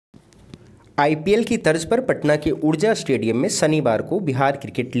IPL की तर्ज पर पटना के ऊर्जा स्टेडियम में शनिवार को बिहार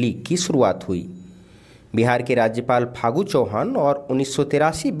क्रिकेट लीग की शुरुआत हुई। बिहार के राज्यपाल फागू चौहान और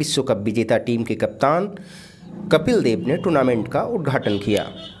 1983 विश्व कप विजेता टीम के कप्तान कपिल देव ने टूर्नामेंट का उद्घाटन किया।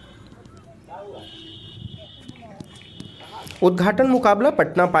 उद्घाटन मुकाबला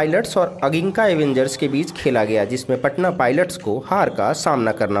पटना पायलट्स और अंगिका एवेंजर्स के बीच खेला गया, जिसमें पटना पायलट्स को हार का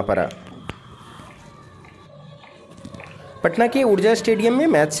सामना करना पड़ा। पटना के ऊर्जा स्टेडियम में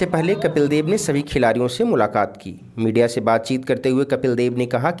मैच से पहले कपिल देव ने सभी खिलाड़ियों से मुलाकात की। मीडिया से बातचीत करते हुए कपिल देव ने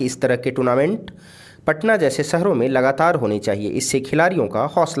कहा कि इस तरह के टूर्नामेंट पटना जैसे शहरों में लगातार होने चाहिए, इससे खिलाड़ियों का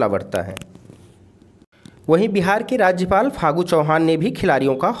हौसला बढ़ता है। वहीं बिहार के राज्यपाल फागू चौहान ने भी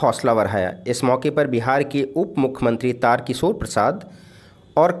खिलाड़ियों का हौसला बढ़ाया। इस मौके पर बिहार के उप मुख्यमंत्री तारकिशोर प्रसाद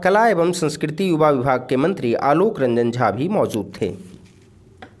और कला एवं संस्कृति युवा विभाग के मंत्री आलोक रंजन झा भी मौजूद थे।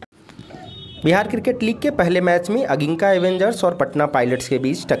 बिहार क्रिकेट लीग के पहले मैच में अंगिका एवेंजर्स और पटना पायलट्स के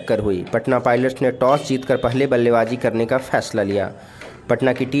बीच टक्कर हुई। पटना पायलट्स ने टॉस जीतकर पहले बल्लेबाजी करने का फैसला लिया।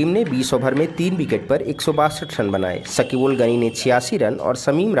 पटना की टीम ने 20 ओवर में 3 विकेट पर 162 रन बनाए। शकीबुल गनी ने 86 रन और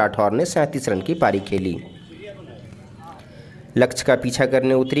शमीम राठौर ने 37 रन की पारी खेली। लक्ष्य का पीछा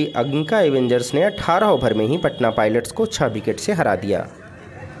करने उतरी अंगिका एवेंजर्स ने 18 ओवर में ही पटना पायलट्स को 6 विकेट से हरा दिया।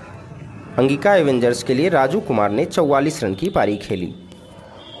 अंगिका एवेंजर्स के लिए राजू कुमार ने 44 रन की पारी खेली।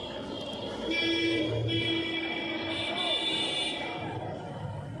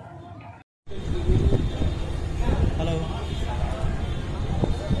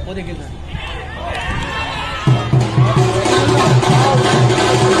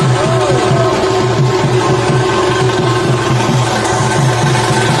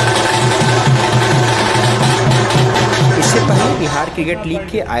 इससे पहले बिहार क्रिकेट लीग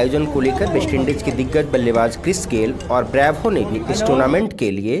के आयोजन को लेकर वेस्टइंडीज के दिग्गज बल्लेबाज क्रिस गेल और ब्रैवो ने भी इस टूर्नामेंट के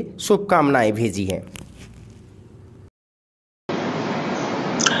लिए शुभकामनाएं भेजी हैं।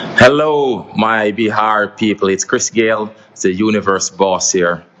 Hello, my Bihar people. It's Chris Gale, the universe boss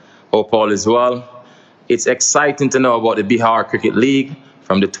here. Hope all is well. It's exciting to know about the Bihar Cricket League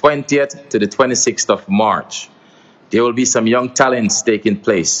from the 20th to the 26th of March. There will be some young talents taking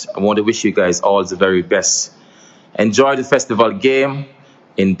place. I want to wish you guys all the very best. Enjoy the festival game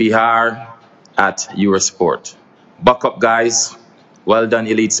in Bihar at Eurosport. Buck up, guys. Well done,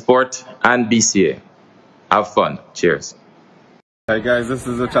 Elite Sport and BCA. Have fun. Cheers. Hi guys, this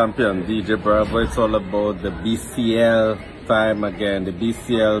is the champion DJ Bravo. It's all about the BCL time again, the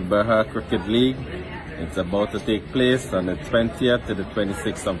BCL Bihar Cricket League. It's about to take place on the 20th to the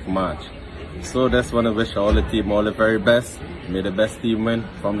 26th of March. So just want to wish all the team all the very best. May the best team win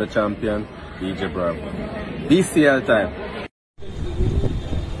from the champion DJ Bravo. BCL time.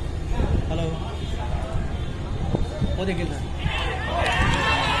 Hello. What do you get?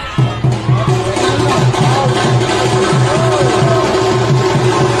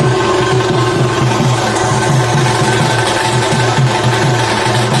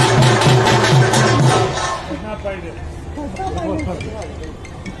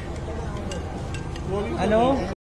 Hello.